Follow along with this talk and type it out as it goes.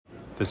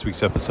This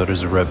week's episode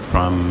is a rip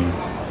from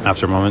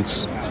After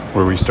Moments.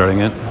 We're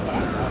restarting it.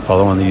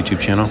 Follow on the YouTube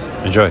channel.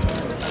 Enjoy.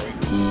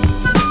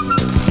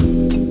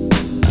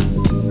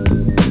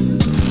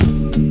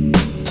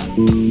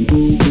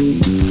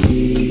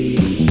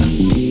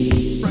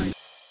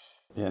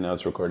 Yeah, now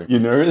it's recording. You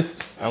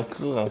nervous? I'm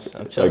cool.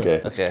 I'm chilling.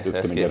 Okay, it's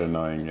gonna get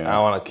annoying. Yeah. I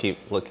don't want to keep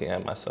looking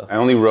at myself. I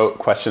only wrote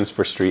questions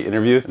for street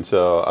interviews, and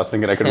so I was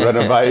thinking I could run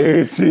it by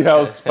you, see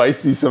how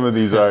spicy some of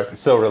these are.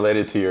 So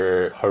related to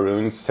your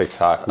Haroon's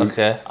TikTok.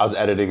 Okay. I was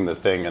editing the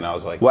thing, and I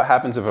was like, what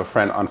happens if a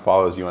friend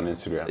unfollows you on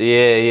Instagram?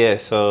 Yeah.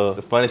 So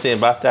the funny thing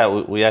about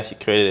that, we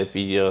actually created a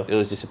video. It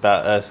was just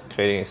about us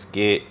creating a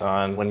skit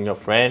on when your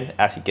friend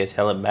actually gets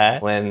hella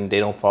mad when they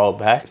don't follow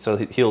back. So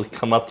he'll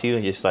come up to you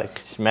and just like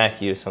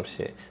smack you or some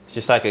shit. It's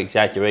just like an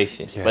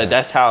exaggeration. Yeah. But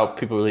that's how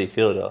people really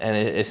feel though. And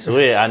it's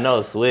weird. I know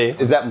it's weird.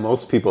 Is that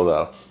most people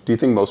though? Do you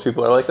think most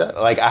people are like that?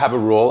 Like I have a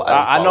rule.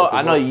 I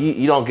know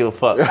you don't give a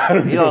fuck.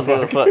 You don't give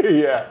a fuck.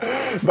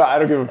 Yeah. But I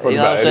don't give a fuck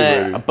about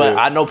anybody. But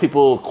I know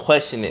people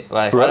question it.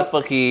 Like, why the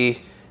fuck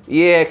he...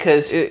 Yeah,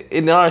 because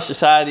in our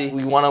society,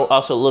 we want to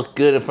also look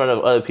good in front of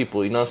other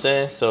people, you know what I'm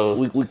saying? So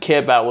we care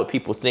about what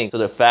people think. So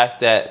the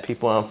fact that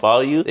people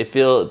unfollow you,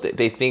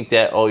 they think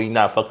that, oh, you're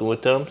not fucking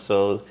with them,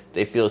 so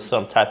they feel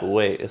some type of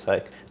way. It's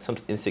like some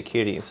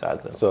insecurity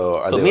inside them.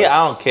 So me,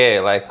 I don't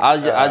care. Like, I'll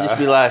just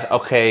be like,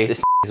 okay,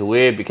 this is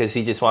weird because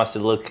he just wants to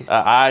look...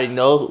 I already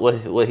know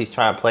what he's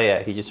trying to play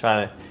at. He's just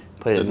trying to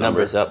put the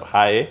numbers up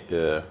higher.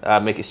 Yeah.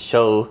 Make it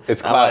show.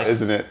 It's clout,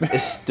 isn't it?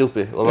 It's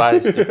stupid. A lot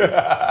is stupid.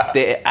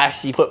 They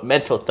actually put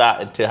mental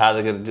thought into how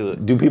they're gonna do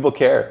it. Do people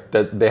care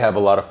that they have a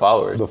lot of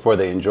followers before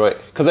they enjoy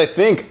it? Because I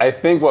think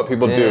what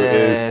people do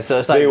is so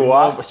it's like they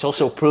watch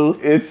social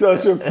proof. It's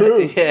social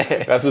proof.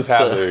 Yeah. That's what's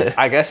happening. So,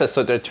 I guess that's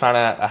what they're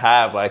trying to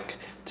have, like,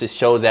 to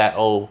show that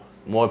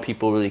more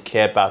people really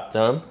care about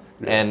them,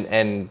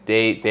 and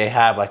they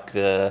have like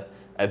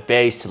a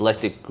very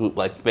selected group,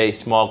 like very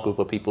small group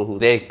of people who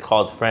they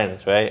call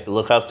friends, right?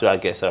 Look up to, I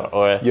guess,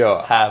 or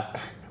have.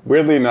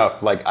 Weirdly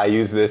enough, like I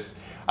use this.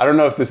 I don't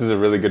know if this is a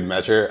really good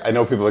measure. I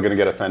know people are gonna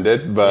get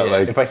offended, but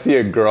like if I see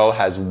a girl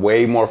has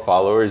way more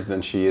followers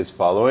than she is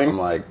following, I'm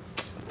like,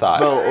 thought.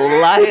 Bro,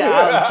 I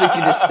was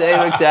thinking the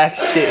same exact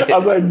shit. I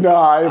was like,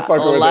 nah, I ain't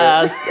fucking with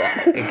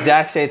that.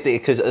 Exact same thing,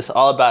 because it's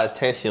all about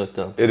attention with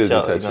them. It is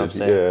attention, you know what I'm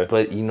saying? yeah.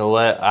 But you know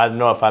what? I don't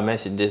know if I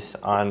mentioned this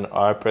on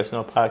our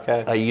personal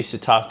podcast. I used to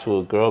talk to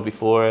a girl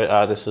before.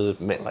 This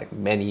was like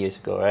many years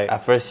ago, right?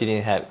 At first, she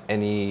didn't have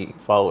any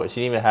followers.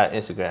 She didn't even have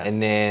Instagram.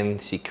 And then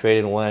she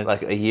created one.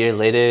 Like a year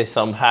later,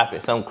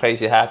 something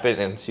crazy happened,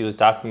 and she was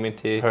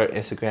documented. Her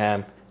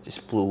Instagram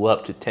just blew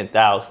up to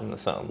 10,000 or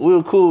something. We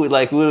were cool,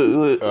 like we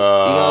were you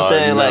know what I'm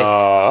saying? No.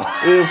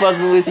 Like we were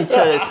fucking with each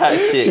other type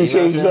shit. She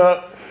changed it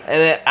up. And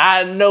then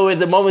I know at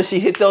the moment she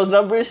hit those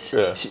numbers,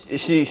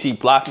 she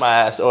blocked my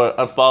ass or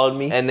unfollowed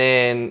me. And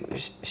then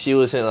she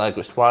wasn't like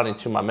responding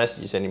to my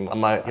messages anymore.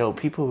 I'm like, yo,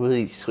 people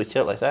really switch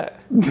up like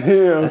that?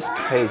 Damn. That's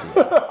crazy.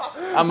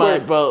 I'm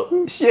like,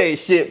 bro, she ain't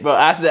shit, bro.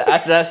 After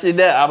I see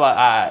that, I'm like,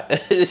 all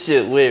right, this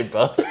shit weird,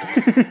 bro.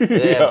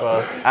 Yeah, bro.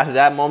 After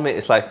that moment,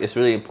 it's like, it's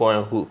really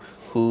important who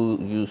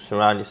you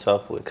surround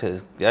yourself with,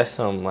 because that's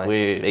some like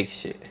weird fake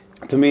shit.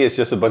 To me, it's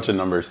just a bunch of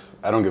numbers.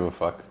 I don't give a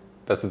fuck.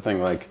 That's the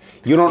thing. Like,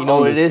 you don't know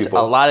own what it is. People.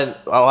 A lot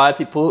of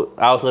people.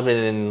 I was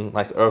living in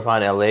like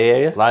Irvine, LA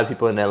area. A lot of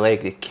people in LA,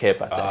 they care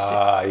about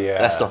that shit. Yeah.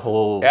 That's the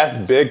whole. That's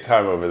big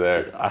time over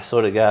there. I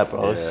swear to God,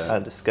 bro. It's kind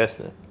of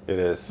disgusting. It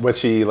is. Was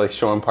she like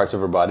showing parts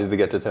of her body to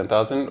get to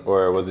 10,000,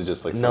 or was it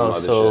just like some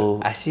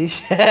other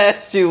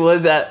shit? She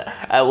was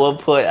at one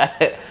point.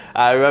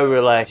 I remember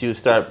like she would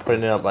start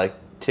putting up like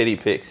titty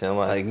pics, and I'm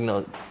like, you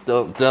know,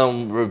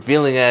 dumb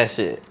revealing ass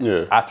shit.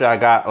 Yeah. After I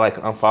got like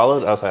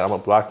unfollowed, I was like, I'm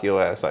gonna block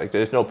your ass. Like,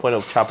 there's no point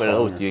of chopping it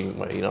up with you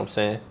anymore. You know what I'm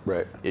saying?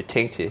 Right. You're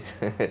tainted.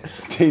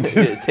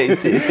 Tainted. You're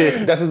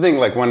tainted. That's the thing.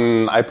 Like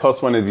when I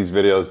post one of these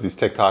videos, these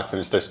TikToks, and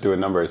it starts doing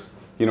numbers.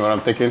 You know what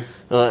I'm thinking?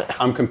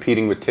 I'm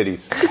competing with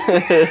titties.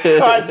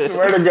 I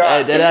swear to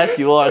God. That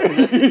actually are.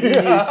 You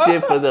get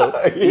shit for them.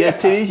 You get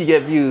titties, you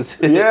get views.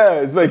 Yeah,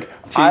 it's like,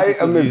 I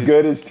am as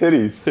good as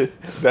titties.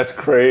 That's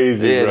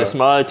crazy, yeah, bro. The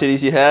smaller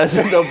titties you have,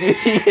 no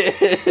beauty.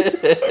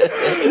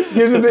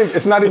 Here's the thing,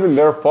 it's not even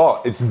their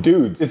fault. It's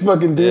dudes. It's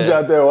fucking dudes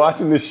out there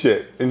watching this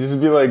shit. And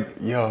just be like,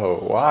 yo,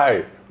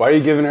 why? Why are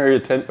you giving her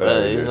attention?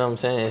 You know what I'm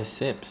saying? It's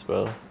simps,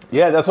 bro.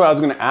 Yeah, that's what I was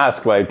gonna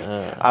ask. Like,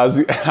 I was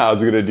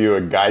gonna do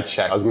a guy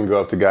check. I was gonna go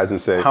up to guys and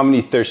say, how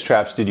many thirst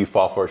traps did you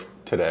fall for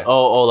today?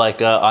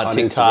 Like on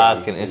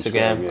TikTok and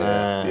Instagram?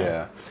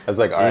 Yeah. I was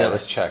like, all right,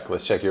 let's check.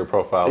 Let's check your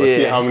profile. Let's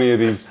see how many of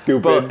these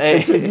stupid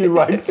pictures you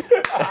liked.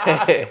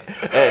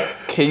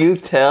 Can you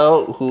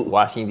tell who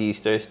watching these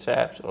thirst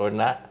traps or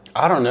not?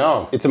 I don't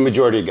know. It's a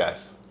majority of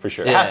guys. For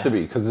sure. It has to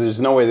be, because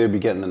there's no way they'd be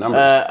getting the numbers.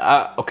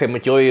 Okay,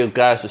 majority of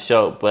guys for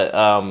sure, but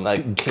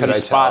like, can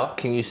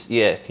you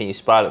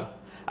spot them?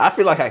 I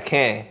feel like I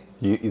can.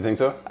 You think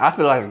so? I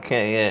feel like I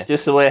can, yeah.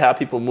 Just the way how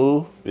people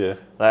move. Yeah.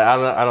 Like,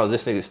 I know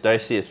this nigga's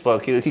thirsty as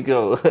fuck. He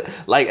go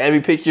like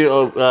every picture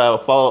of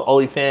follow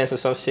OnlyFans or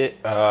some shit.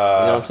 You know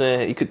what I'm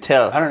saying? You could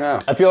tell. I don't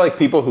know. I feel like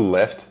people who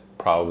lift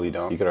probably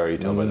don't. You could already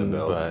tell by the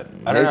bill. But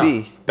I don't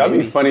know. That'd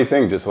be a funny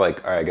thing. Just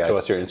like, all right, guys, show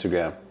us your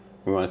Instagram.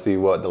 We want to see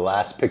what the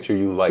last picture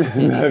you like.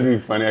 That'd be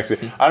funny,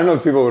 actually. I don't know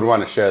if people would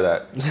want to share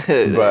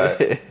that,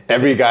 but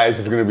every guy is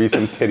just gonna be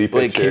some titty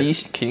picture.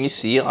 Wait, can you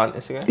see it on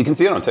Instagram? You can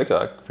see it on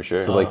TikTok for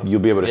sure. So like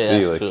you'll be able to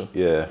see like true.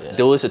 Yeah.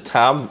 There was a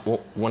time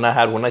when I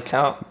had one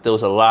account, there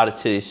was a lot of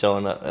titties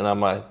showing up, and I'm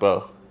like,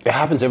 bro. It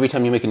happens every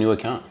time you make a new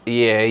account.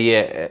 Yeah.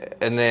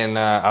 And then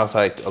I was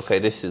like, okay,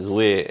 this is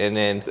weird. And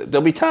then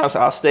there'll be times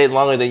I'll stay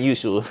longer than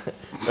usual,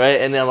 right?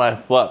 And then I'm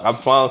like, fuck, I'm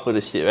falling for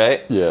this shit,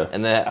 right? Yeah.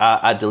 And then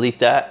I delete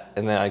that,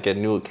 and then I get a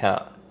new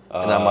account.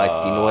 And I'm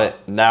like, you know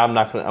what? Now I'm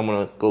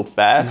gonna go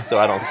fast, so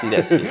I don't see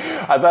that shit.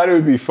 I thought it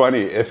would be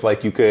funny if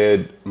like you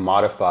could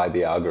modify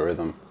the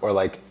algorithm or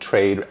like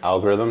trade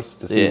algorithms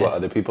to see what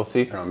other people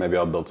see. I don't know, maybe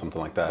I'll build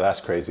something like that. That's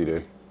crazy,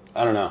 dude.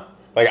 I don't know.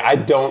 Like I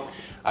don't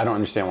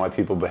understand why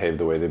people behave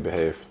the way they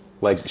behave.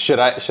 Like should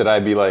I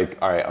be like,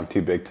 all right, I'm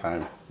too big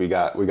time. We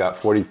got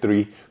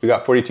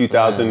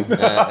 42,000.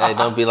 Hey,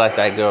 don't be like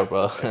that girl,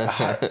 bro.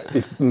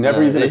 It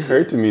never even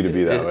occurred to me to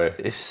be that way.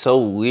 It's so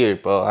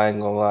weird, bro. I ain't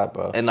gonna lie,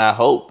 bro. And I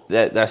hope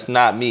that that's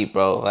not me,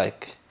 bro.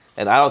 Like,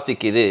 and I don't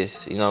think it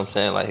is. You know what I'm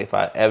saying? Like, if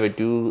I ever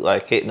do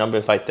like hit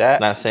numbers like that,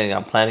 not saying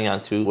I'm planning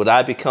on to, would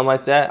I become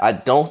like that? I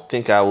don't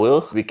think I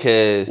will,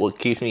 because what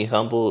keeps me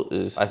humble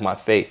is like my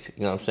faith.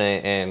 You know what I'm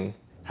saying? And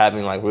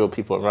having like real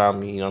people around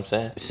me, you know what I'm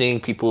saying? Seeing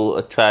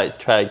people try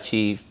to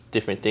achieve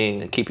different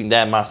things and keeping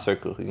that in my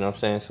circle, you know what I'm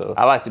saying? So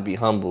I like to be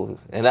humble,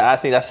 and I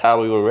think that's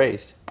how we were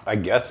raised. I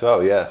guess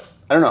so, yeah.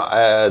 I don't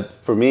know.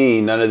 For me,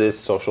 none of this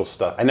social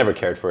stuff, I never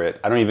cared for it.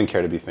 I don't even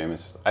care to be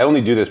famous. I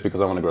only do this because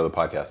I want to grow the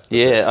podcast.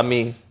 Yeah, I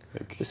mean,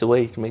 it's a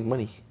way to make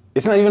money.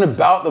 It's not even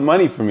about the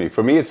money for me.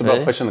 For me, it's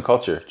about pushing the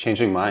culture,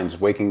 changing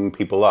minds, waking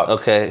people up.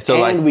 Okay, so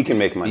and like we can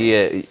make money.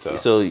 Yeah,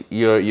 so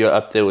you're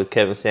up there with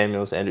Kevin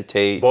Samuels, Andrew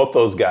Tate. Both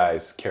those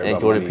guys care about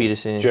Jordan money.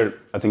 Peterson.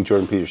 I think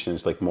Jordan Peterson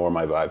is like more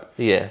my vibe.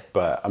 Yeah,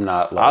 but I'm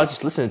not. Like, I was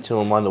just listening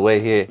to him on the way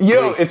here.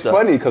 Yo, it's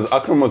funny because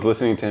Akram was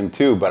listening to him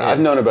too, but I've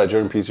known about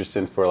Jordan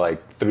Peterson for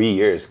like 3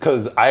 years.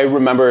 Because I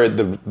remember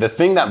the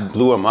thing that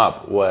blew him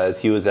up was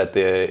he was at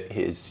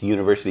his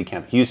university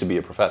campus. He used to be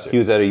a professor. He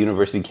was at a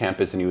university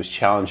campus and he was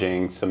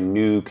challenging some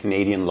new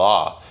Canadian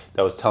law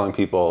that was telling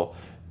people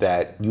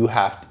that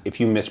if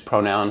you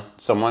mispronoun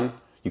someone,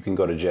 you can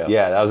go to jail.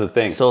 Yeah, that was a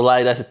thing. So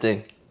like that's a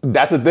thing.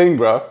 That's a thing,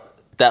 bro.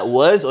 That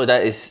was or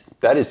that is.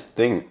 That is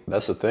thing.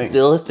 That's the thing.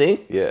 Still a thing?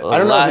 Yeah. I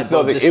don't know if it's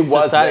still a thing. It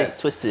was. Society's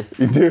twisted.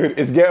 Dude,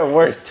 it's getting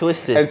worse. It's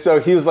twisted. And so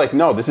he was like,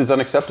 no, this is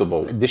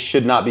unacceptable. This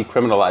should not be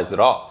criminalized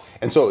at all.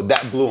 And so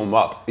that blew him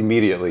up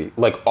immediately.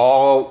 Like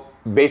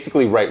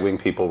basically right-wing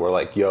people were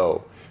like,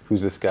 yo,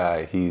 who's this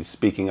guy? He's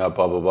speaking up,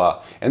 blah, blah,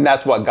 blah. And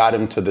that's what got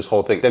him to this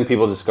whole thing. Then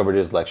people discovered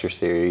his lecture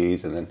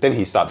series, and then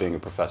he stopped being a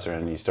professor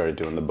and he started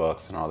doing the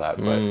books and all that.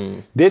 But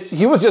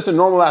he was just a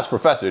normal ass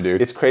professor,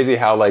 dude. It's crazy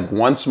how like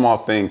one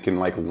small thing can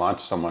like launch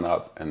someone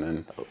up and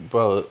then.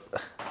 Bro,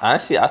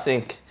 honestly, I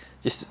think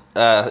just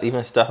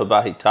even stuff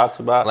about he talks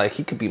about, like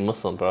he could be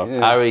Muslim, bro.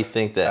 Yeah. I really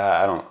think that.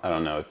 I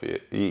don't know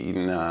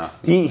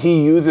if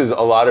he uses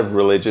a lot of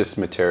religious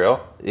material.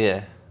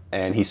 Yeah.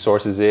 And he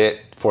sources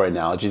it for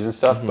analogies and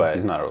stuff, but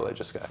he's not a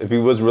religious guy. If he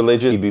was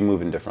religious, he'd be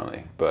moving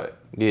differently, but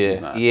he's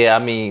not. Yeah, I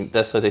mean,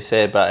 that's what they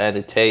say about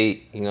Andrew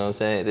Tate, you know what I'm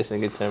saying? This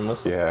nigga turned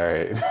Muslim.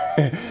 Yeah,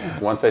 all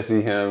right. Once I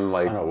see him,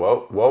 like, I don't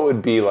know, what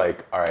would be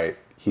like, all right,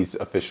 he's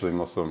officially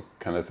Muslim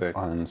kind of thing.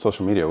 On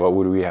social media, what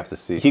would we have to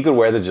see? He could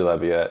wear the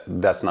jalabia.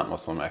 That's not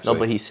Muslim, actually. No,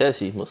 but he says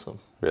he's Muslim.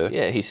 Really?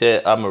 Yeah, he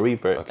said, I'm a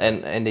revert.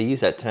 Okay. And they use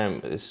that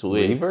term. It's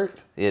weird. Revert?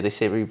 Yeah, they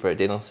say revert.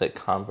 They don't say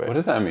convert. What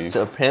does that mean?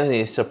 So apparently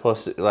it's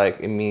supposed to, like,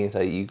 it means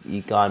like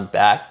you gone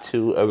back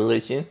to a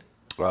religion.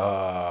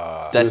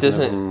 That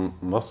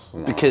doesn't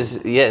Muslim. Because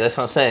that's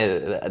what I'm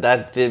saying.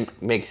 That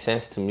didn't make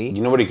sense to me.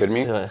 You know what he could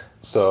mean?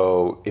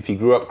 So if he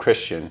grew up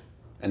Christian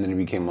and then he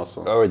became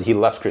Muslim, or he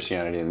left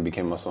Christianity and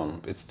became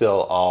Muslim, it's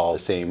still all the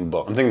same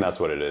book. I'm thinking that's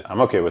what it is. I'm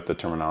okay with the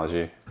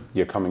terminology.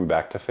 You're coming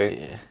back to faith.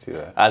 Yeah. See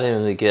that? I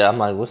didn't really get it. I'm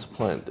like, what's the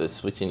point of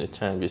switching the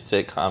term? Just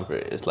say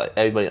convert. It's like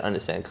everybody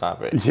understands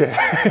convert. Yeah.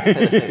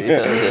 You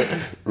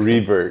know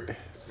Revert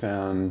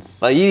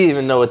sounds. Like you didn't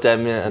even know what that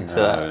meant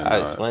until I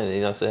explained it.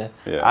 You know what I'm saying?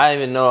 Yeah. I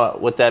didn't even know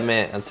what that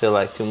meant until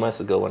like 2 months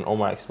ago when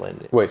Omar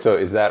explained it. Wait, so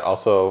is that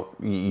also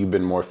you've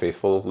been more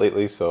faithful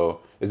lately? So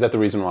is that the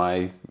reason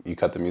why you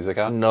cut the music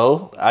out?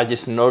 No, I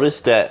just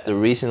noticed that the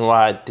reason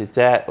why I did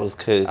that was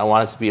because I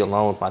wanted to be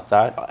alone with my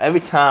thoughts. Every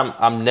time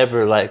I'm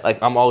never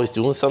like I'm always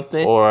doing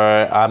something, or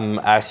I'm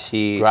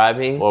actually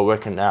driving or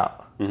working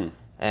out. Mm-hmm.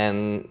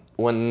 And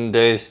when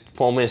there's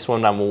moments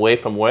when I'm away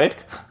from work,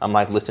 I'm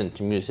like listening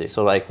to music.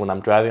 So like when I'm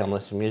driving, I'm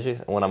listening to music.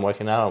 And when I'm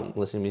working out, I'm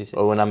listening to music.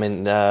 Or when I'm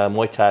in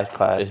Muay Thai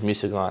class, there's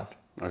music on.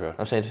 Okay.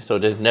 I'm saying, so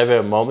there's never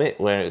a moment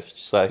where it's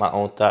just like my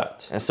own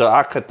thoughts. And so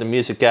I cut the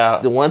music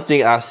out. The one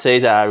thing I say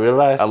that I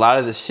realized, a lot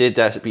of the shit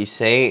that's be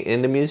saying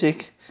in the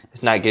music,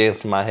 it's not getting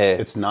into my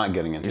head. It's not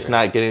getting into It's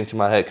not getting into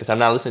my head because I'm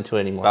not listening to it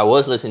anymore. I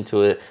was listening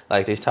to it,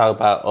 like they talk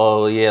about,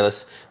 oh yeah,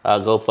 let's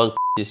go fuck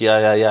bitches,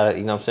 yada, yada,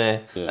 you know what I'm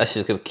saying? Yeah. That's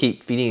just gonna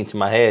keep feeding into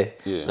my head.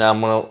 Yeah. And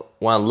I'm gonna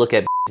wanna look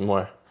at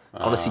more.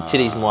 I want to see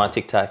titties more on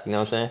TikTok. You know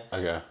what I'm saying?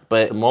 Okay.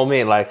 But the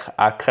moment like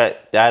I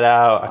cut that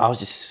out, I was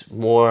just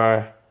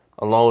more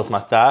alone with my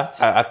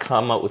thoughts. I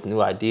come up with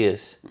new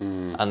ideas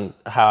on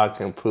how I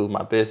can improve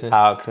my business,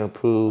 how I can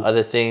improve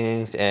other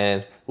things,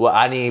 and what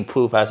I need to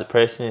improve as a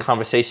person,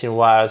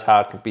 conversation-wise,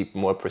 how I can be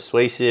more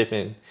persuasive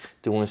and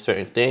doing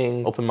certain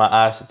things, open my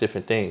eyes to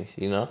different things,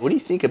 you know? What do you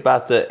think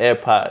about the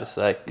AirPods?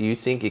 Like, do you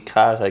think it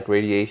causes like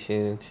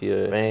radiation to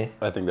your brain?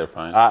 I think they're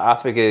fine. I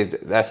figured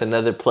that's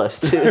another plus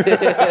too. like, just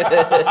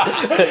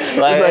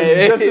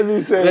to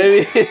be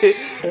safe. maybe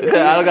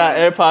I don't got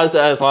AirPods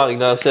as long, you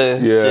know what I'm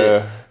saying?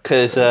 Yeah.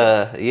 Cause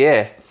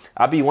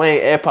I be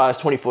wearing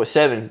AirPods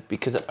 24/7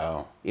 because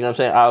you know what I'm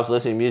saying, I was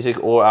listening to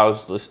music or I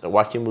was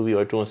watching a movie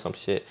or doing some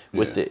shit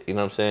with it, you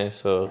know what I'm saying?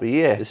 So but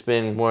yeah, it's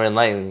been more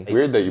enlightening.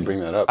 Weird that you bring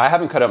that up. I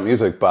haven't cut out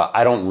music, but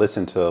I don't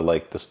listen to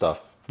like the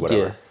stuff,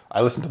 whatever. Yeah.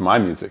 I listen to my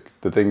music,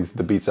 the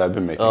beats I've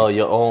been making. Oh,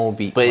 your own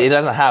beat. But it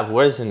doesn't have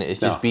words in it, it's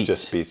just beats.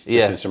 Just beats,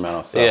 just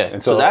instrumental stuff. Yeah,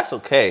 And so that's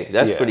okay.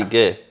 That's pretty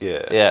good.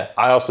 Yeah.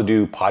 I also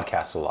do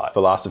podcasts a lot.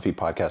 Philosophy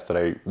podcasts that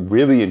I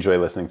really enjoy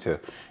listening to.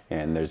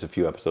 And there's a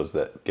few episodes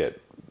that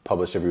get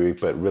published every week,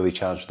 but really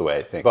challenge the way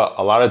I think. But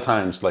a lot of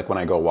times, like when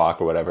I go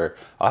walk or whatever,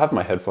 I'll have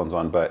my headphones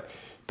on, but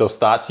those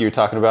thoughts you're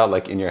talking about,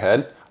 like in your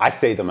head, I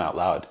say them out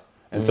loud.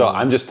 And so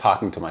I'm just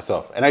talking to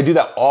myself. And I do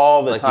that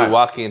all the time. Like you're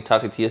walking and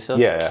talking to yourself?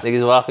 Yeah.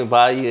 Niggas walking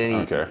by you and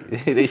I don't care.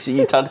 they see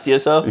you talking to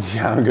yourself?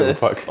 Yeah, I don't give a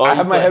fuck. I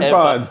have my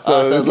headphones.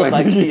 So it looks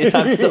like you're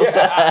talking to yourself.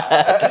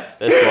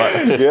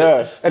 That's smart.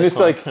 Yeah. And it's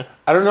like,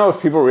 I don't know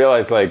if people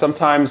realize, like,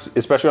 sometimes,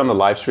 especially on the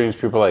live streams,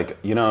 people are like,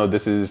 you know,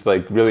 this is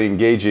like really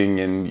engaging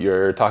and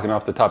you're talking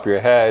off the top of your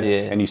head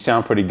and you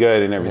sound pretty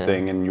good and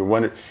everything. And you're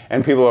wondering,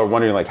 and people are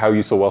wondering, like, how are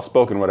you so well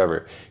spoken,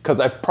 whatever. Because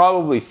I've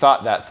probably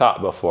thought that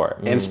thought before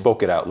and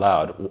spoke it out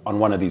loud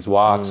on one of these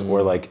walks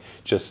or like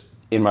just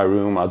in my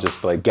room. I'll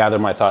just like gather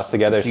my thoughts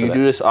together. Do you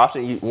do this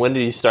often? When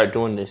did you start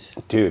doing this?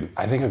 Dude,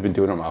 I think I've been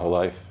doing it my whole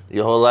life.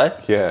 Your whole life?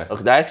 Yeah.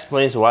 Okay, that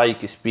explains why you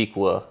can speak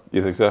well.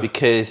 You think so?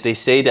 Because they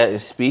say that in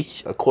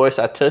speech, a course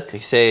I took, they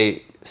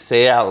say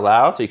it out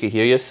loud so you can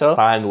hear yourself,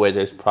 find where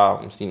there's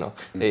problems, you know.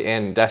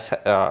 And that's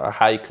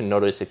how you can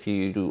notice if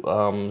you do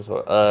ums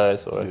or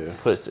uhs or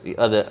put the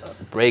other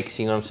breaks,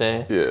 you know what I'm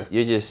saying? Yeah.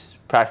 You're just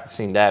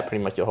practicing that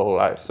pretty much your whole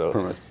life.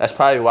 So that's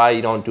probably why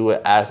you don't do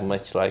it as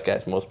much like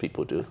as most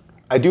people do.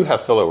 I do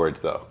have filler words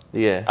though.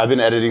 Yeah. I've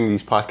been editing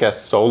these podcasts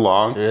so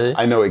long. Really?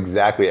 I know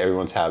exactly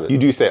everyone's habit. You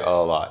do say a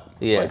lot.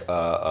 Yeah. Like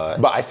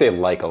but I say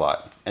like a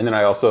lot. And then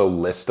I also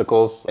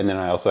listicles, and then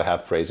I also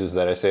have phrases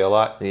that I say a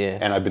lot. Yeah.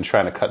 And I've been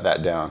trying to cut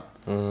that down.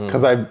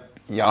 Because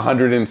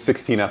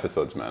 116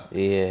 episodes, man.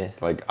 Yeah.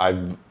 Like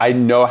I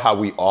know how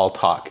we all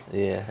talk.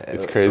 Yeah.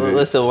 It's crazy.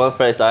 Listen, one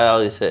phrase I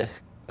always say.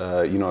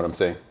 You know what I'm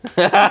saying?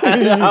 You got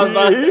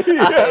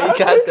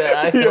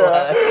that. I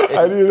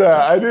do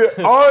that. I do it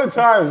all the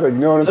time. It's like, you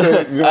know what I'm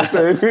saying? You know what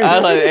I'm saying? I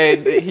like,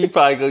 hey, he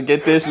probably gonna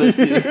get this. Let's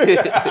see.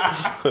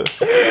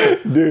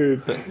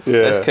 Dude.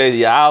 Yeah. That's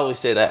crazy. I always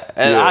say that.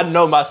 And I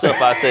know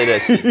myself, I say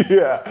that shit.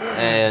 Yeah.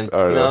 And you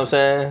know what I'm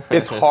saying?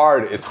 It's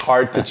hard. It's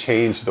hard to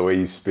change the way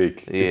you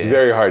speak. Yeah. It's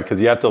very hard because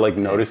you have to like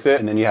notice it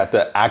and then you have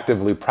to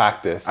actively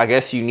practice. I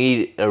guess you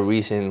need a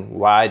reason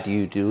why do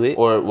you do it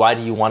or why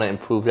do you want to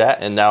improve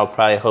that, and that'll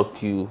probably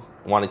help you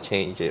want to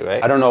change it,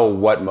 right? I don't know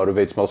what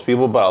motivates most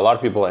people, but a lot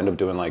of people end up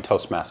doing like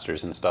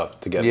Toastmasters and stuff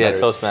to get better.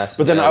 Yeah, Toastmasters.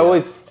 But then I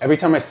always, every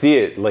time I see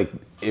it, like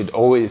it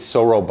always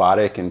so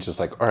robotic and just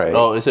like, all right.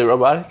 Oh, is it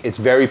robotic? It's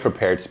very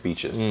prepared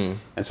speeches.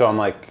 And so I'm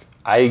like,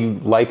 I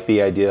like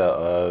the idea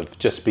of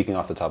just speaking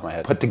off the top of my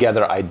head. Put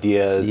together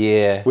ideas.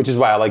 Yeah. Which is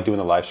why I like doing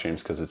the live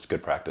streams because it's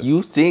good practice.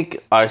 You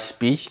think our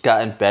speech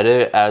gotten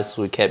better as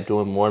we kept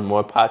doing more and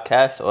more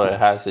podcasts, or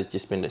has it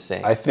just been the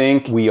same? I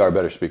think we are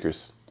better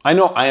speakers. I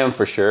know I am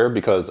for sure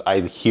because I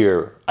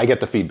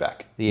get the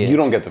feedback. Yeah. You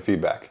don't get the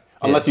feedback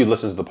unless you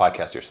listen to the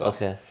podcast yourself.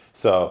 Okay.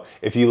 So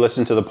if you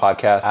listen to the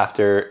podcast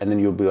after and then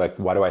you'll be like,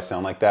 why do I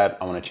sound like that?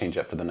 I want to change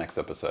that for the next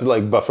episode.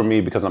 Like, but for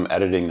me, because I'm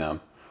editing them,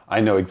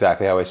 I know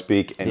exactly how I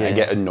speak and I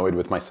get annoyed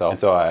with myself. And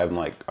so I'm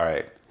like, all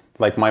right,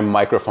 like my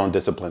microphone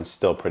discipline's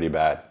still pretty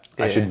bad.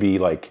 I should be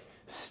like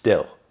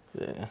still.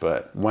 Yeah.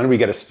 But when we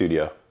get a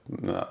studio,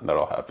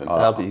 that'll happen.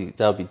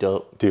 That'll be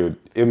dope. Dude,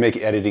 it'll make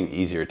editing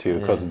easier too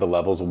because the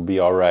levels will be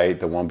all right.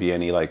 There won't be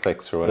any like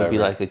clicks or whatever. It'll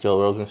be like a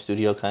Joe Rogan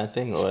studio kind of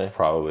thing, or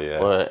probably, yeah.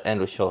 Or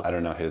Andrew Schultz. I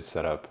don't know his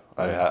setup.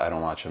 I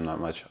don't watch him that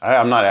much.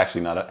 I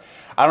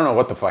don't know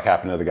what the fuck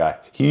happened to the guy.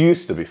 He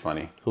used to be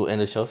funny. Who,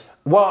 Andrew Schultz?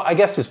 Well, I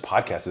guess his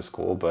podcast is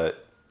cool,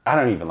 but I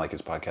don't even like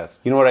his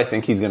podcast. You know what I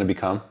think he's gonna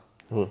become?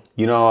 Who?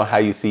 You know how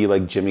you see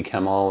like Jimmy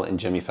Kimmel and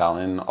Jimmy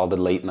Fallon, all the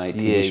late night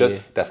TV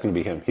shit? That's gonna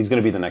be him. He's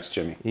gonna be the next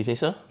Jimmy. You think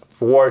so?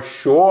 For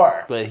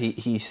sure. But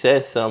he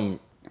says some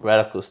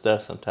radical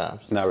stuff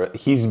sometimes.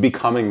 He's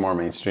becoming more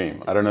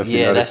mainstream. I don't know if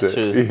you noticed that's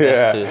it. true.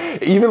 Yeah,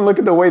 that's true. Even look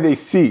at the way they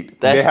seat.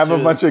 They have a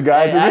bunch of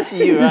guys. Hey,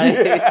 actually, you're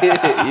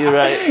right. You're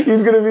right.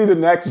 He's gonna be the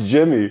next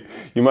Jimmy.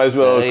 You might as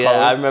well. Call him.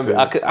 I remember.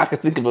 Yeah. I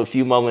could think of a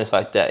few moments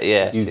like that.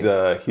 Yeah.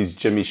 He's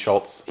Jimmy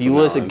Schultz. He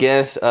was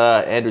against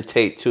Andrew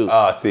Tate too.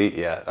 Oh, see,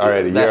 yeah,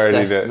 already you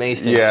already that's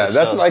mainstream. Yeah,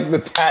 that's like the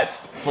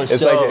test. It's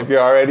sure. like if you're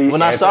already.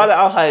 When I saw that,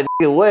 I was like,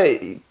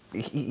 "What?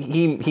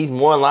 He's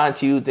more in line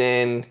to you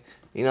than."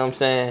 You know what I'm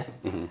saying?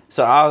 Mm-hmm.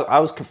 So I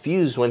was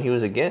confused when he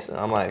was against him.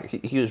 I'm like,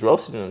 he was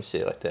roasting him and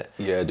shit like that.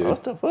 Yeah, dude.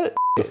 What the fuck?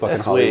 The fucking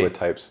that's Hollywood weird.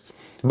 Types.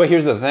 But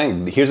here's the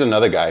thing. Here's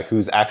another guy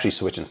who's actually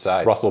switching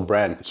sides. Russell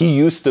Brand. He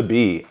used to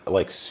be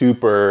like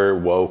super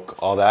woke,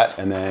 all that.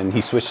 And then he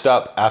switched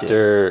up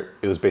after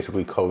it was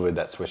basically COVID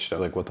that switched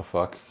up. Like, what the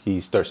fuck? He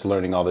starts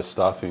learning all this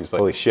stuff and he's like,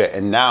 holy shit.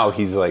 And now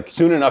he's like,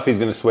 soon enough, he's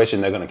going to switch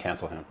and they're going to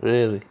cancel him.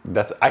 Really?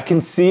 I can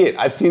see it.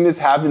 I've seen this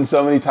happen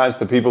so many times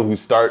to people who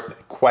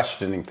start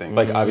questioning things.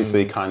 Like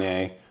obviously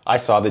Kanye, I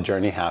saw the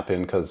journey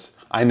happen because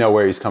I know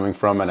where he's coming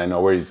from and I know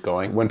where he's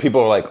going. When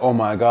people are like, oh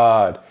my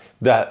God,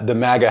 that the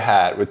MAGA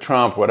hat with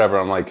Trump, whatever.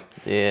 I'm like,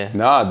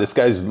 nah, this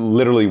guy's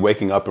literally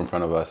waking up in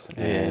front of us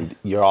and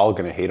you're all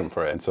gonna hate him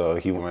for it. And so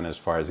he went as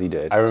far as he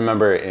did. I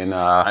remember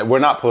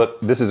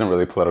this isn't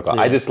really political.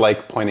 I just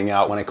like pointing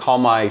out when I call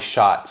my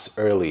shots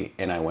early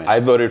and I win. I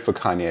voted for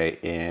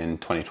Kanye in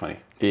 2020.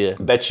 Yeah.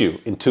 Bet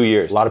you, in 2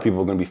 years, a lot of people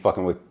are going to be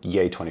fucking with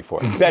Ye 24.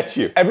 Bet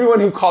you.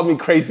 Everyone who called me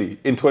crazy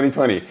in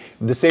 2020,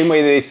 the same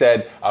way they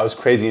said I was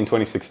crazy in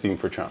 2016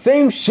 for Trump.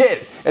 Same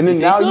shit. And then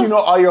now you know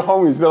all your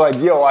homies, they're like,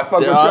 yo, I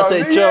fuck with Trump.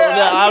 Say Trump.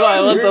 I'm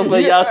like, what the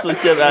fuck, y'all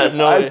switch up out of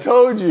nowhere. I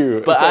told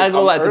you. But I ain't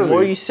gonna lie, the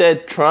more you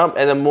said Trump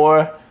and the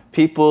more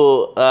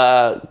people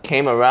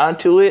came around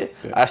to it,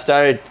 I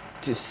started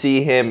to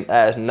see him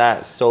as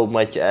not so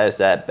much as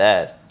that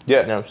bad.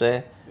 Yeah. You know what I'm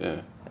saying?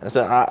 Yeah.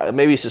 So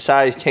maybe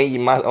society's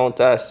changing my own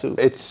thoughts too.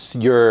 It's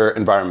your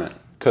environment.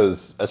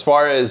 Because as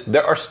far as,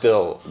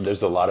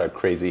 there's a lot of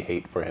crazy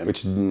hate for him,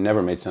 which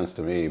never made sense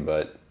to me,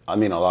 but I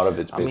mean, a lot of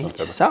it's based on it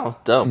sounds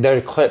dumb. There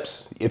are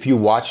clips. If you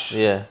watch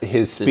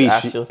his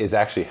speech, is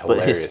actually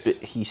hilarious.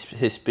 But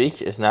his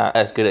speech is not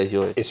as good as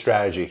yours. It's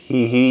strategy.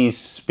 He's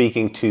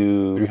speaking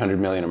to 300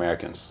 million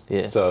Americans.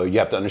 Yeah. So you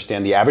have to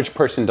understand the average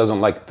person doesn't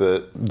like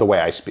the way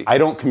I speak. I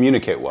don't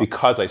communicate well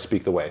because I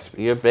speak the way I speak.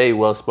 You're very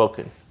well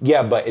spoken.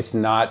 Yeah, but it's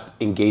not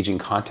engaging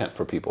content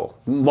for people.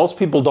 Most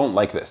people don't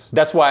like this.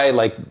 That's why I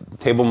like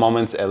Table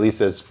Moments, at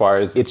least as far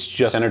as it's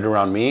just centered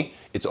around me.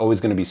 It's always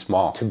going to be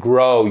small. To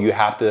grow, you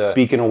have to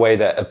speak in a way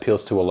that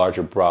appeals to a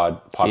larger,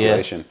 broad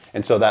population. Yeah.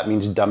 And so that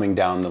means dumbing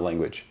down the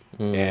language.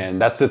 And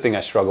that's the thing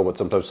I struggle with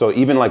sometimes. So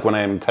even like when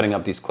I'm cutting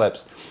up these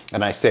clips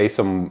and I say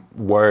some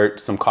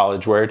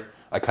college word,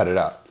 I cut it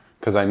out.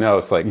 Because I know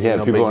it's like,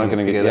 people aren't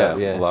going to get it.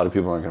 Yeah, a lot of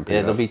people aren't going to pick it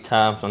up. There'll be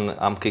times when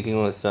I'm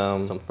kicking with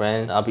some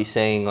friends, I'll be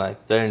saying like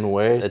certain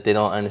words that they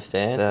don't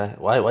understand.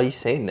 Why are you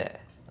saying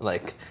that?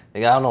 Like,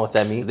 I don't know what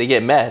that means. They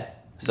get mad.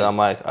 So I'm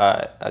like, all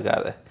right,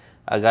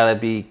 I gotta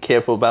be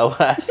careful about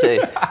what I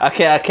say. I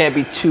can't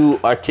be too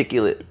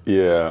articulate.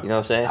 Yeah. You know what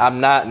I'm saying? I'm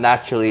not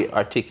naturally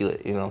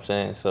articulate, you know what I'm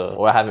saying? So,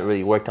 or I haven't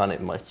really worked on it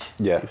much.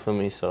 Yeah. You feel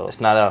me? So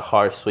it's not a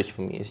hard switch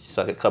for me. It's just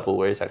like a couple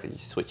words I could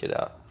just switch it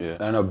out. Yeah.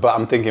 I know, but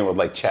I'm thinking with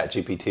like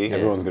ChatGPT,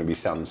 everyone's gonna be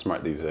sounding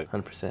smart these days.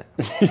 100%.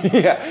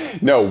 Yeah.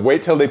 No,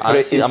 wait till they put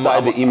it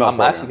inside the email program.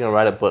 I'm actually gonna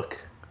write a book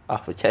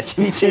off of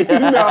ChatGPT.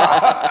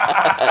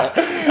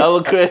 I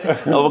will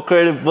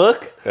create a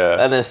book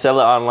and then sell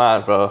it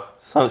online, bro.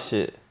 Some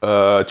shit.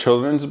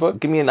 Children's book?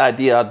 Give me an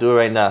idea, I'll do it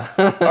right now.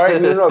 All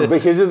right, no.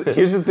 But here's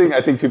the thing.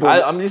 I think people.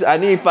 I need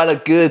to find a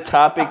good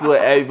topic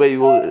where everybody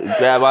will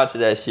grab onto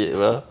that shit,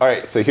 bro. All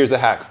right, so here's a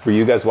hack for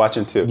you guys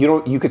watching too.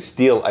 You could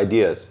steal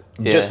ideas,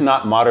 just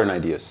not modern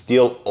ideas.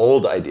 Steal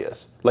old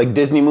ideas, like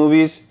Disney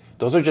movies.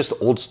 Those are just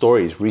old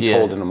stories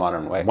retold in a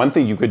modern way. One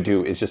thing you could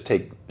do is just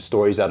take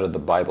stories out of the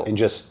Bible and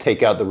just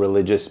take out the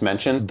religious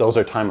mentions. Those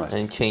are timeless.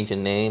 And change the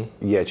name.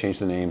 Yeah, change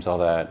the names, all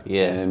that.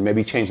 Yeah. And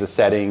maybe change the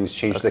settings,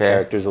 change the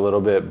characters a little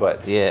bit,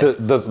 but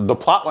the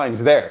plot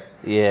line's there.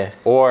 Yeah.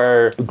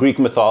 Or Greek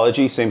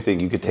mythology, same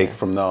thing. You could take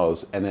from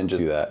those and then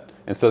just do that.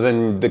 And so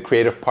then the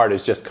creative part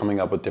is just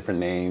coming up with different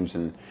names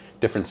and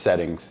different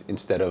settings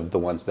instead of the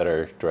ones that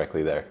are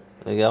directly there.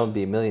 Like, I would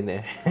be a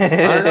millionaire. I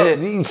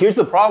don't know. Here's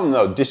the problem,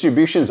 though.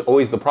 Distribution is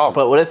always the problem.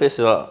 But what if it's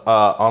an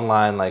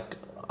online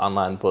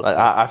book? Like,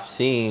 I've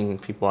seen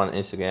people on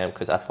Instagram,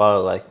 because I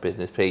follow, like,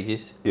 business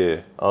pages.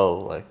 Yeah. Oh,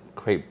 like,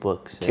 create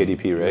books.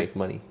 KDP, right? Make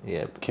money.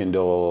 Yeah.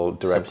 Kindle,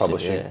 direct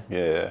publishing. Shit,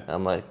 yeah.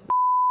 I'm like,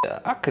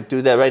 I could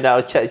do that right now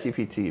with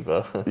ChatGPT,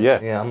 bro. Yeah.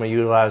 Yeah, I'm going to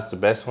utilize the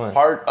best one.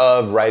 Part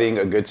of writing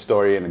a good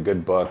story and a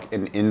good book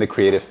in the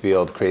creative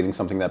field, creating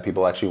something that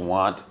people actually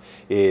want,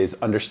 is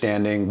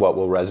understanding what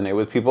will resonate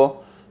with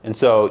people. And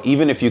so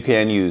even if you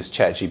can use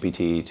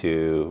ChatGPT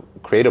to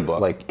create a book,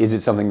 like, is it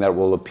something that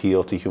will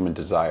appeal to human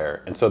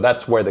desire? And so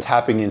that's where the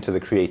tapping into the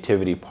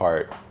creativity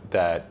part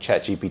that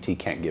ChatGPT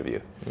can't give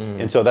you.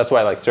 And so that's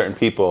why, like, certain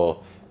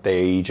people,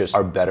 they just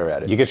are better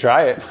at it. You could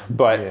try it,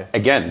 but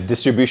again,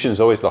 distribution is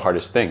always the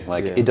hardest thing.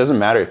 Like, it doesn't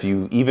matter if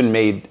you even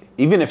made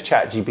Even if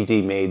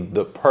ChatGPT made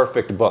the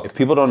perfect book, if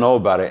people don't know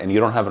about it and you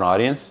don't have an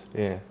audience,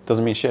 it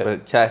doesn't mean shit.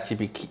 But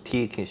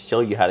ChatGPT can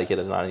show you how to get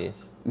an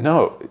audience.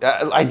 No,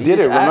 I did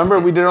it. Remember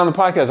we did it on the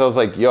podcast. I was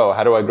like, yo,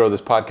 how do I grow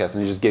this podcast?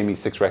 And he just gave me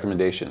 6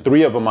 recommendations.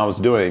 3 of them I was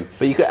doing.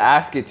 But you could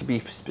ask it to be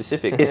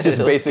specific. It's just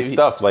basic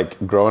stuff like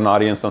grow an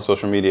audience on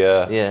social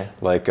media. Yeah.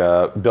 Like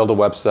build a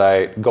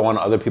website, go on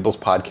other people's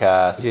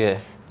podcasts. Yeah.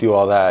 Do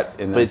all that.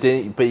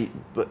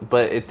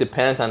 But it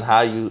depends on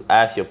how you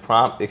ask your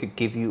prompt. It could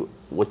give you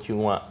what you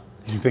want.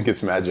 You think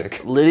it's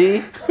magic?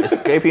 Literally, it's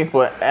scraping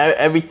for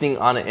everything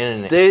on the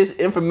internet. There's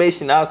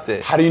information out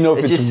there. How do you know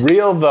if it's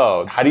real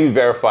though? How do you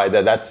verify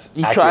that that's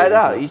You try it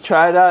out. You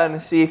try it out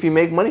and see if you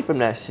make money from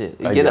that shit.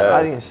 You get an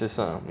audience or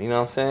something. You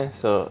know what I'm saying?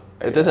 So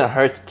it doesn't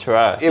hurt to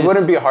try. It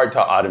wouldn't be hard to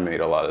automate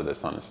a lot of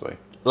this, honestly.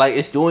 Like,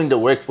 it's doing the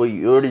work for you.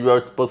 You already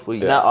wrote the book for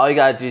you. Now all you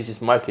gotta do is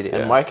just market it.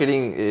 And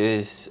marketing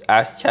is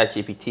ask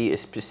ChatGPT a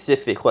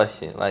specific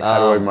question. Like, how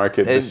do I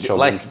market this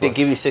children's book? They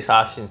give you 6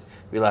 options.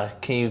 Be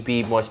like, can you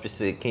be more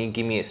specific? Can you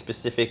give me a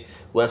specific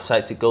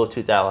website to go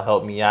to that'll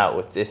help me out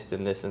with this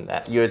and this and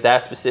that? You're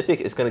that specific,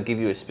 it's gonna give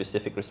you a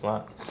specific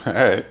response. All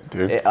right,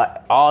 dude.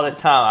 All the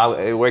time,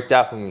 it worked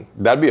out for me.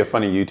 That'd be a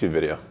funny YouTube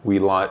video. We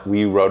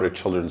wrote a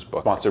children's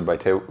book sponsored by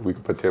Table. We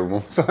could put Table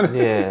Moments on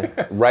it.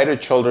 Yeah. Write a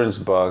children's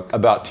book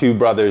about 2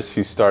 brothers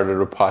who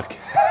started a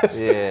podcast.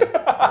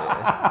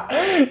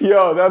 Yeah.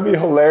 Yo, that'd be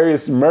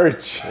hilarious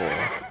merch.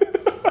 Yeah.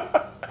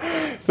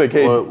 It's like,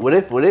 hey. Or what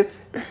if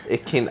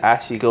it can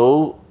actually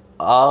go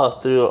all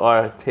through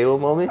our table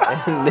moment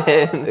and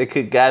then it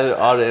could gather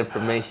all the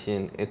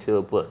information into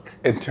a book.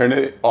 And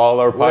turn all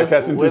our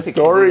podcasts into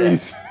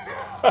stories.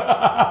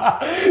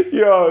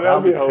 Yo,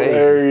 that'd be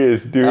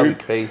hilarious, dude. That'd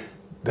be crazy.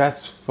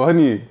 That's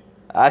funny.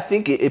 I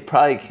think it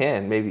probably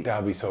can, maybe.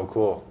 That'd be so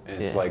cool.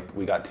 It's like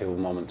we got Table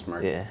Moments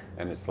merch. Yeah.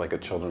 And it's like a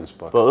children's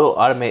book. But it'll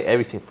automate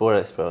everything for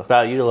us, bro.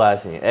 About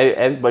utilizing it.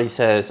 Everybody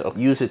says, oh,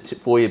 use it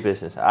for your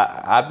business.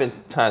 I've been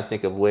trying to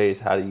think of ways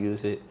how to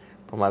use it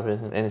for my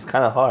business. And it's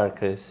kind of hard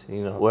because,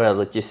 you know, we're a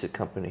logistic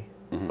company.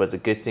 Mm-hmm. But the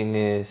good thing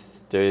is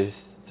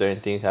there's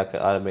certain things I can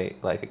automate,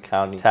 like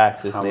accounting,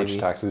 taxes. How maybe. much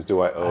taxes do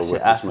I owe with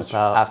ask this much?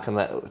 About, I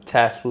can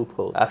tax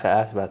loophole. I can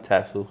ask about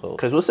tax loophole.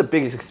 Because what's the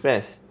biggest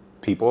expense?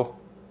 People.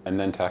 And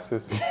then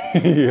taxes?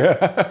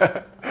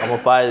 Yeah. I'm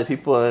gonna fire the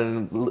people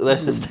and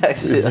less the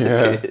taxes.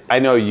 Yeah. I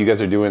know you guys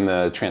are doing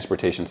the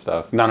transportation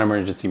stuff,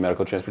 non-emergency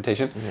medical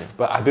transportation,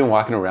 but I've been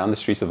walking around the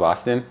streets of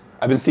Austin.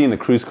 I've been seeing the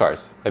cruise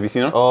cars. Have you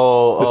seen them?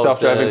 The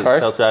self-driving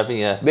cars? Self-driving,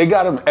 yeah. They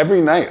got them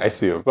every night, I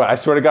see them. But I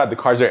swear to God, the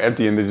cars are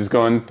empty and they're just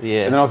going.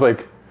 Yeah. And then I was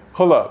like,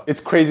 hold up.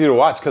 It's crazy to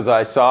watch because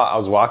I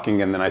was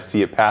walking and then I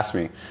see it pass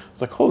me. I was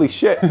like, holy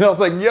shit. And I was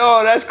like,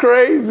 yo, that's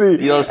crazy.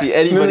 You don't see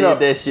anybody in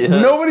that shit, huh?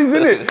 Nobody's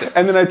in it.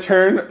 And then I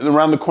turn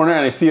around the corner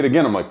and I see it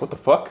again. I'm like, what the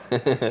fuck?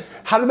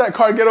 How did that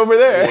car get over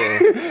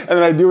there? Yeah. And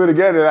then I do it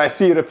again and I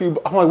see it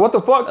I'm like, what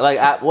the fuck? Like,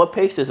 at what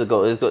pace does it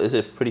go? Is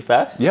it pretty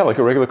fast? Yeah, like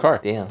a regular car.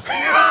 Damn.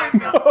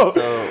 No.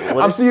 So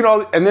I'm seeing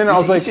all, and then I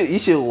was like, you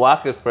should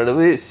walk in front of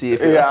it, see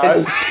if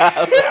I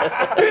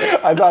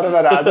thought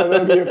about it. I thought that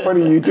would be a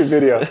funny YouTube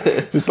video.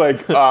 Just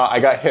like I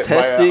got hit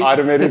by an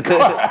automated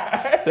car.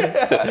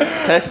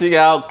 Testing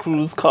out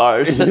cruise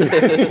cars.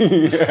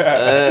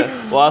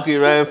 Walking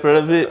right in front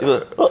of it.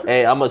 Like,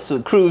 hey, I'm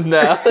gonna cruise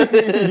now.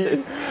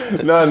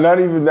 No, not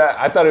even that.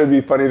 I thought it would be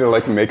funny to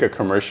like make a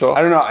commercial.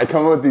 I don't know. I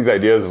come up with these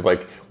ideas of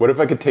like, what if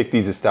I could take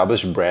these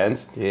established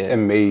brands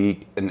and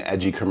make an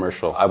edgy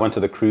commercial? I went to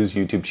the cruise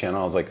YouTube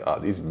channel. I was like, oh,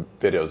 these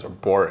videos are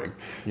boring.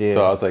 Yeah.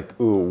 So I was like,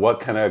 ooh, what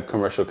kind of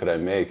commercial could I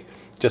make?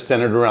 Just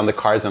centered around the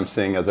cars I'm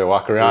seeing as I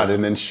walk around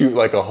and then shoot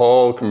like a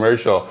whole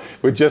commercial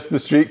with just the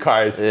street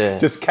cars,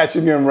 just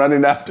catching them,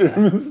 running after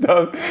them and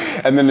stuff.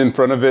 And then in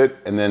front of it,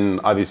 and then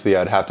obviously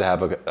I'd have to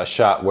have a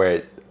shot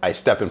where I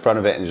step in front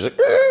of it and just like,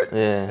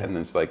 and then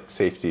it's like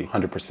safety,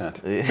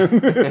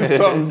 100%.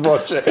 Some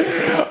bullshit.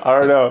 I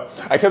don't know.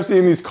 I kept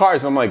seeing these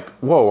cars. I'm like,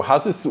 whoa,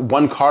 how's this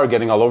one car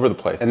getting all over the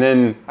place? And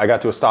then I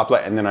got to a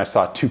stoplight and then I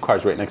saw 2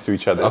 cars right next to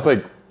each other. I was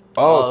like,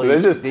 so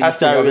they're just testing. You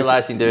start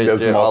realizing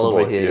they're all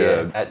over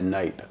here. Yeah. At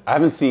night. I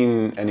haven't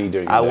seen any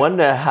during the day. I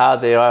wonder wonder how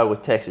they are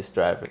with Texas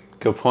driving.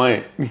 Good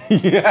point.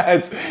 Yeah,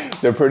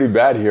 they're pretty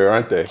bad here,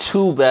 aren't they?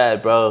 Too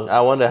bad, bro. I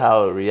wonder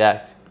how it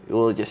reacts. It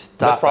will just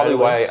stop. That's probably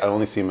why I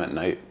only see them at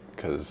night,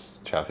 because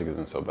traffic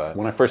isn't so bad.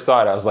 When I first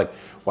saw it, I was like,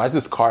 why does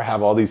this car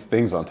have all these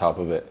things on top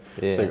of it?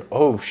 Yeah. It's like,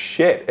 oh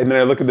shit. And then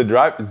I look at the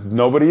drive, there's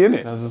nobody in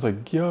it. And I was just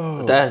like,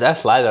 yo.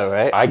 That's LiDAR,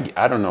 right?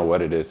 I don't know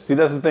what it is. See,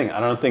 that's the thing. I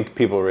don't think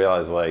people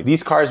realize like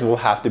these cars will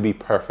have to be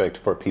perfect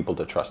for people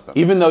to trust them.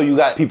 Even though you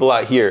got people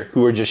out here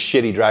who are just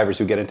shitty drivers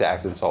who get into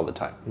accidents all the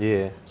time.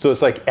 Yeah. So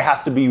it's like, it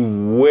has to be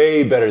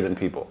way better than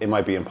people. It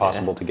might be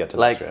impossible to get to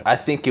that shit. I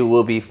think it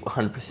will be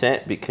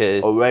 100%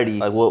 because already,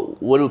 like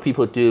what do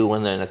people do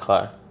when they're in a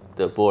car?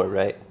 They're bored,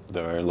 right?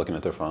 They're looking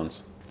at their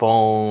phones.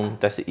 Phone,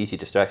 that's the easy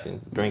distraction.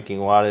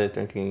 Drinking water,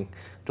 doing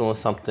doing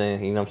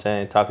something, you know what I'm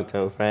saying, talking to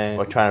a friend,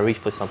 or trying to reach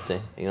for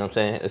something, you know what I'm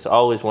saying? It's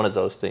always one of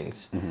those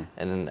things, and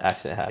then an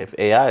accident happens. If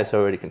AI is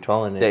already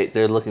controlling it,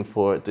 they're looking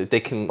for it. They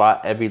can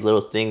spot every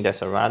little thing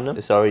that's around them.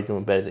 It's already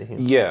doing better than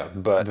humans. Yeah,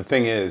 but the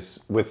thing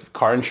is, with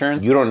car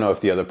insurance, you don't know if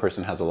the other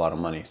person has a lot of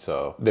money,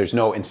 so there's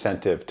no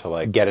incentive to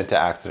like get into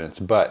accidents.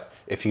 But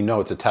if you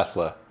know it's a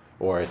Tesla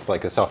or it's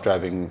like a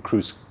self-driving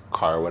cruise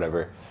car or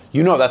whatever,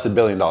 you know that's $1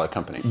 billion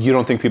company. You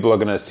don't think people are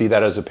gonna see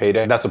that as a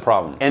payday? That's a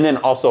problem. And then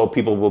also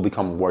people will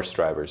become worse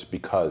drivers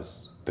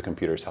because the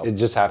computers help. It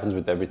just happens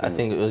with everything. I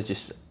think it was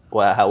just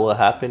what will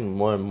happen.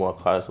 More and more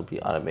cars will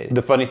be automated.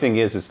 The funny thing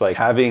is, it's like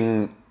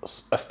having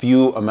a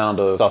few amount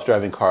of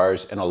self-driving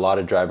cars and a lot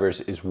of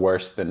drivers is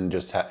worse than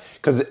just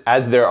because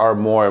as there are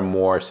more and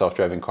more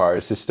self-driving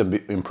cars, the system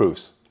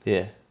improves.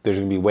 Yeah. There's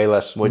gonna be way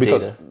less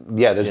data.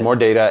 Yeah, there's more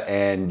data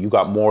and you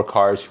got more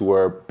cars who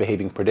are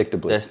behaving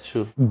predictably. That's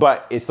true.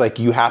 But it's like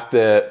you have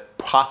to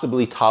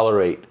possibly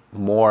tolerate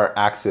more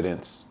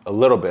accidents a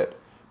little bit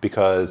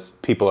because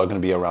people are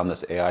gonna be around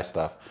this AI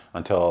stuff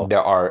until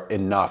there are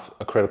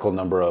a critical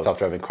number of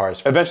self-driving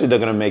cars. Eventually they're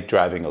gonna make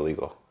driving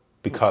illegal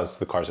because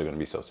the cars are gonna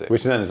be so safe,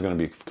 which then is gonna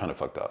be kind of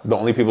fucked up. The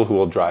only people who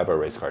will drive are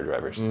race car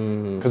drivers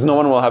because no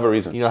one will have a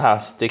reason. You know how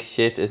stick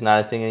shift is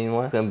not a thing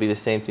anymore? It's gonna be the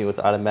same thing with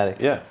automatic.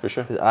 Yeah, for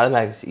sure. Because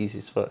automatic is easy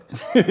as fuck.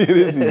 It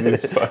is easy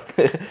as fuck.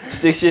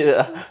 Stick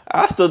shift,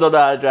 I still don't know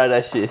how to drive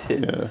that shit.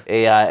 Yeah.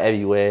 AI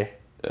everywhere.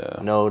 Yeah.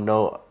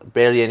 No,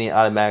 barely any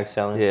automatic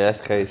selling. Yeah,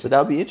 that's crazy. But that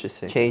would be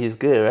interesting. Change is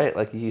good, right?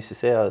 Like you used to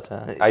say all the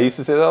time. I used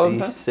to say that all the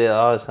time? I used to say it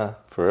all the time.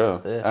 For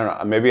real? Yeah. I don't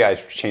know. Maybe I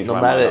changed my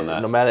mind on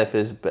that. No matter if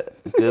it's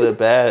good or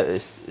bad,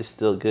 it's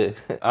still good.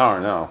 I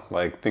don't know.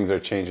 Like things are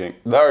changing.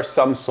 There are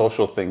some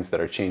social things that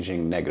are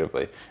changing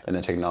negatively, and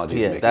the technology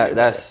is making it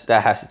better.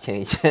 That has to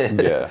change.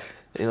 Yeah.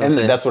 You know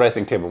and that's what I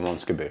think Table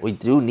Moms could be. We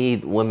do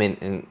need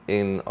women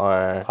in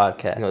our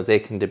podcast. You know, they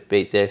can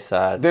debate their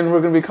side. Then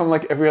we're gonna become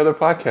like every other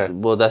podcast.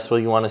 Well, that's what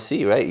you want to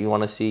see, right? You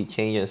want to see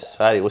change in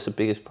society. What's the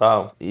biggest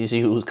problem?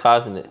 Usually, who's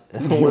causing it?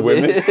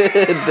 Women.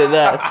 They're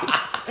not.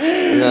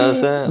 You know what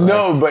I'm saying?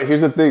 No, but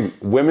here's the thing.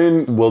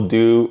 Women will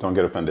do... Don't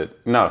get offended.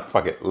 No,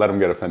 fuck it. Let them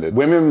get offended.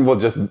 Women will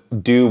just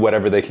do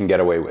whatever they can get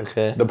away with.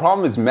 Okay. The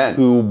problem is men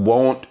who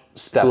won't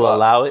step up. Who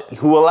allow it?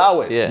 Who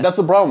allow it. Yeah. That's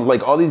the problem.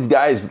 Like all these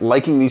guys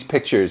liking these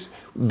pictures,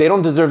 they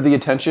don't deserve the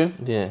attention.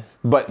 Yeah.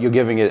 But you're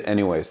giving it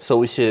anyways. So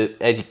we should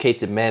educate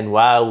the men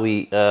while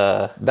we...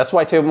 That's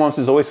why Table Moms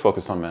is always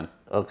focused on men.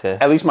 Okay.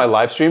 At least my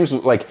live streams,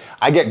 like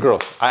I get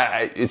girls.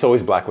 It's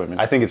always black women.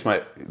 I think it's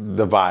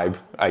the vibe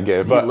I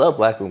give. But you love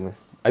black women.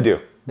 I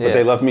do. But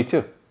they love me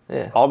too.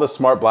 Yeah. All the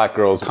smart black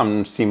girls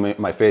come see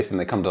my face and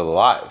they come to the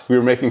lives. We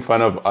were making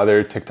fun of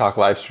other TikTok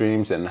live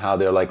streams and how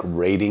they're like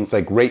ratings,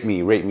 like rate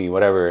me,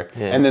 whatever.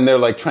 Yeah. And then they're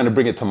like trying to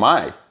bring it to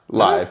my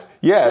live.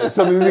 Yeah,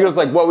 some of these girls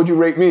like, what would you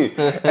rate me?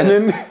 And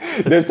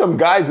then there's some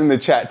guys in the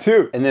chat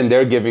too. And then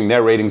they're giving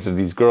their ratings of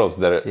these girls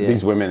that are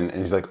these women.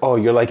 And he's like, oh,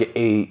 you're like an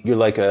 8, you're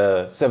like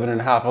a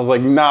 7.5. I was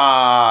like,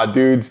 nah,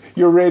 dudes,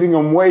 you're rating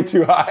them way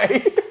too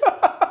high.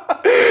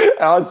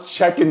 And I was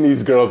checking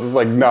these girls. It's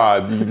like,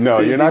 no,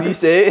 you're not. Did you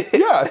say it?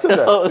 Yeah, I said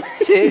that. Oh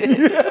shit!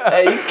 Yeah.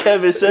 Hey, you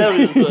Kevin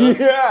Savage.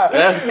 Yeah,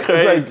 that's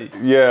crazy.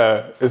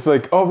 It's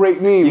like, oh,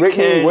 rate me.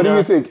 What do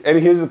you think? And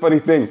here's the funny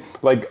thing: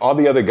 like all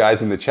the other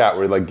guys in the chat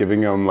were like giving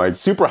them like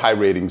super high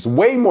ratings,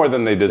 way more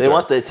than they deserve. They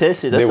want the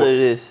attention. That's what it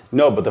is.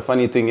 No, but the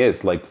funny thing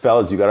is, like,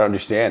 fellas, you gotta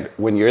understand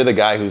when you're the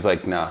guy who's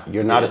like, nah,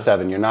 you're not a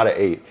 7, you're not an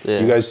 8.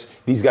 Yeah.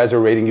 These guys are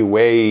rating you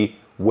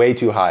way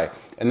too high.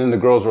 And then the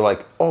girls were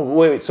like, oh,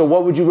 wait, so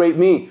what would you rate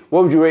me?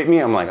 What would you rate me?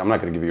 I'm like, I'm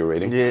not going to give you a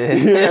rating. Yeah.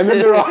 And then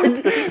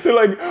they're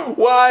like,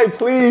 why?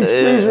 Please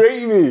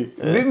rate me.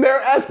 They're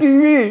asking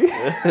me.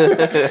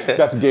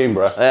 That's a game,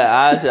 bro.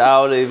 I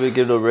don't even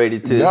give no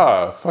rating to.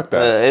 Nah, fuck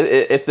that.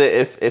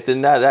 If they're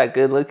not that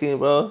good looking,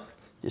 bro,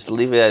 just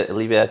leave it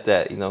at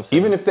that. You know what I'm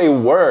saying? Even if they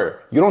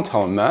were, you don't tell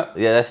them that.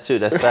 Yeah, that's true.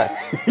 That's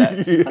facts.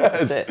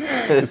 Yes.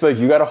 It's like,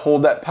 you got to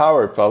hold that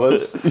power,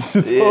 fellas. You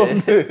just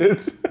hold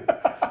it.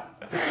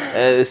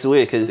 And it's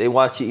weird because they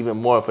want you even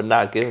more for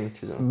not giving it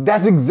to them.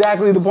 That's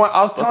exactly the point.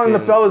 I was telling the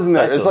fellas in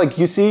there. It's like,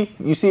 you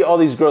see all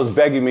these girls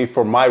begging me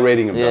for my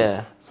rating of them.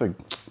 Yeah. It's like,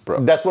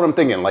 bro. That's what I'm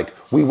thinking. Like,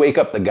 we wake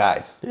up the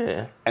guys.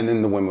 Yeah. And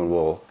then the women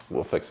will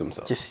fix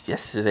themselves. Just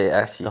yesterday,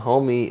 actually, the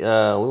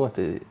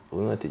homie,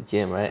 we went to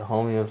gym, right? The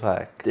homie was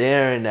like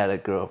staring at a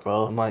girl,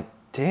 bro. I'm like,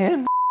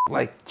 damn,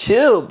 like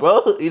chill,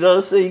 bro. You know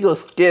what I'm saying? You gonna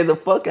scare the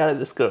fuck out of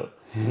this girl.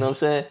 You know what I'm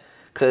saying?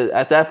 Cause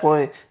at that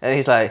point, and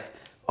he's like,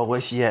 oh,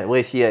 where's she at?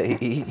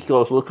 He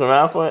goes looking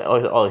around for it.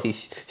 Oh,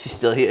 she's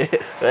still here.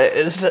 Right?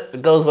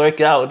 It goes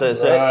working out with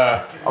us,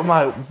 right? I'm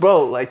like,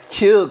 bro, like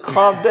chill,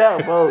 calm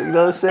down, bro. You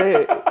know what I'm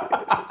saying?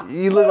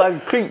 You look like a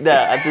creep now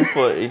at this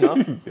point, you know?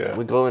 Yeah.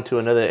 We go into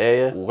another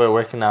area. We're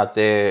working out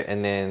there,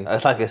 and then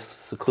it's like a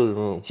secluded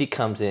room. She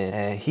comes in,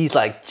 and he's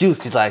like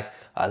juiced. He's like,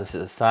 oh, this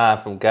is a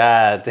sign from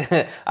God.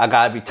 I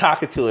gotta be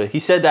talking to her. He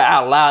said that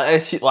out loud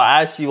as she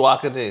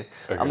walking in.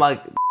 Okay. I'm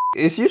like,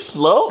 is you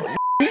slow?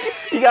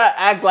 You gotta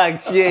act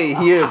like she ain't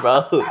here,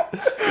 bro. You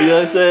know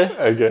what I'm saying?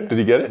 Okay. Did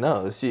he get it?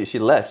 No, she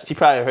left. She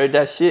probably heard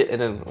that shit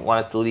and then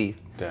wanted to leave.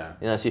 Damn.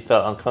 You know, she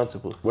felt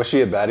uncomfortable. Was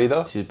she a baddie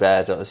though? She was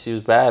bad though. She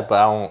was bad, but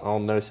I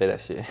don't never say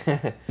that shit.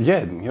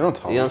 Yeah, you don't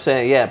talk. You know what I'm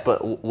saying? Yeah,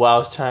 but what I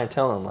was trying to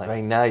tell him, like,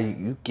 right now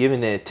you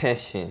giving the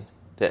attention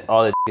that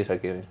all the niggas are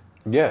giving.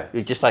 Yeah.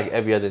 You're just like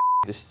every other.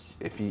 Just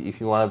if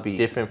you want to be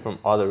different from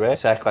all the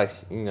rest, act like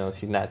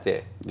she's not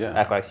there. Yeah.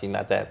 Act like she's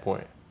not that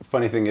important.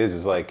 Funny thing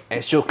is like,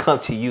 and she'll come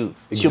to you.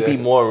 Exactly. She'll be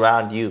more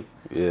around you.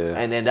 Yeah.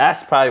 And then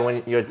that's probably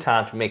when your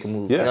time to make a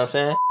move. Yeah. You know what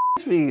I'm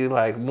saying? Be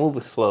like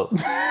moving slow. You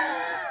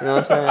know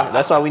what I'm saying?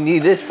 That's why we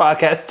need this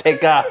podcast to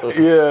take off.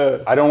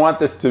 Yeah. I don't want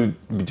this to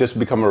just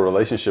become a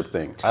relationship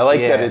thing. I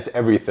like that it's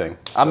everything.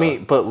 So. I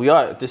mean, but we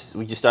just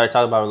started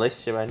talking about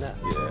relationship right now.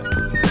 Yeah.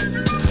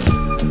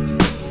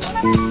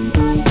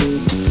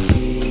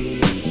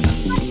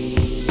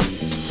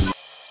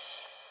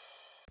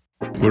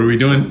 What are we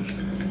doing?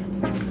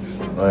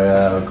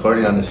 We're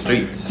recording on the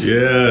streets.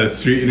 Yeah,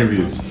 street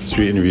interviews.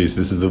 Street interviews.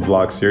 This is the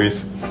vlog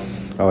series.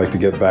 I like to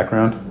get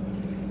background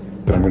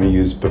that I'm going to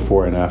use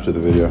before and after the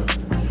video.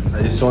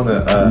 I just want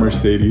to...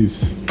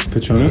 Mercedes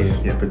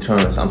Petronas? Yeah,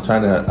 Petronas. I'm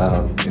trying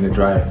to, in the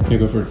dryer. Yeah,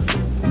 go for it.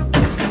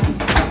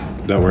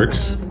 That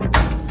works.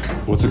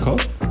 What's it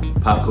called?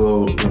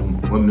 Paco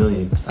 1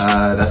 million.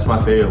 That's my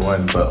favorite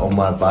one, but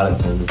Omar bought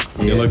it for me.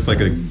 Yeah. It looks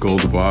like a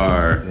gold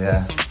bar.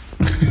 Yeah.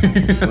 1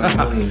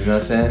 million, you know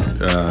what I'm saying?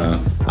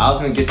 I was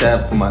gonna get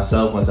that for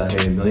myself once I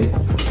hit $1 million.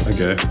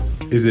 Okay.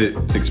 Is it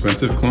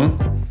expensive, clone?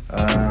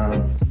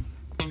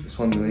 It's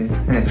 1 million.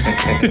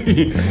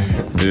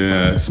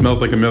 Yeah, it smells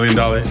like $1 million.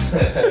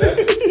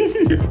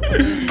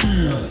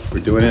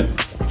 We're doing it.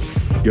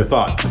 Your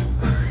thoughts.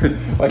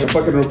 Like a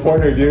fucking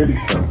reporter, dude.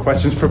 Some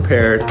questions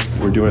prepared.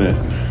 We're doing it.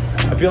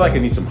 I feel like I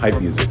need some hype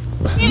music.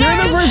 You're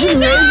the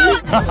person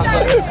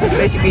who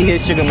Basically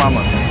his sugar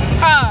mama.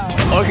 Oh.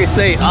 Or could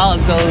say all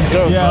of those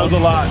girls. Yeah, it was a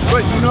lot.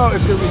 But you know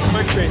it's gonna be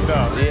clickbait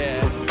though.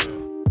 Yeah.